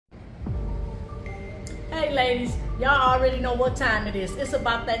Hey ladies, y'all already know what time it is. It's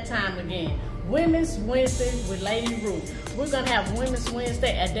about that time again. Women's Wednesday with Lady Ruth. We're going to have Women's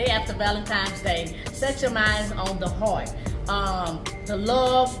Wednesday a day after Valentine's Day. Set your minds on the heart. The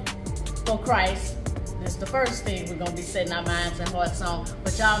love for Christ. That's the first thing we're going to be setting our minds and hearts on.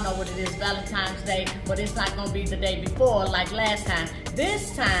 But y'all know what it is, Valentine's Day. But it's not going to be the day before like last time.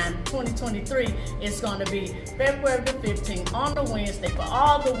 This time, 2023, it's going to be February the 15th on the Wednesday for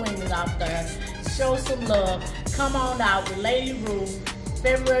all the women out there. Show some love. Come on out with Lady Ruth.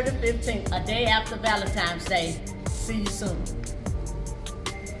 February the 15th, a day after Valentine's Day. See you soon.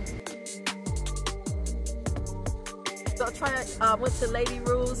 So went to Lady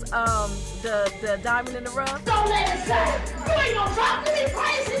Ruth's, the diamond in the rough. Don't let it say, you ain't gonna talk to me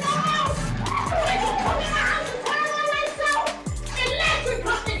crazy no more. You ain't gonna come in my house and turn my lights off. Electric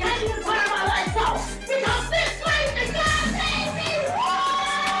company can't even turn my lights off. Because this light that God made me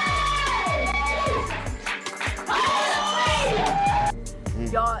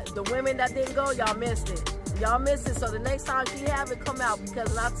right. Y'all, the women that didn't go, y'all missed it. Y'all missed it, so the next time she have it, come out, because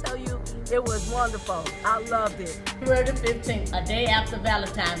when I tell you, it was wonderful. I loved it. February the 15th, a day after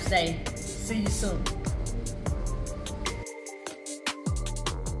Valentine's Day. See you soon.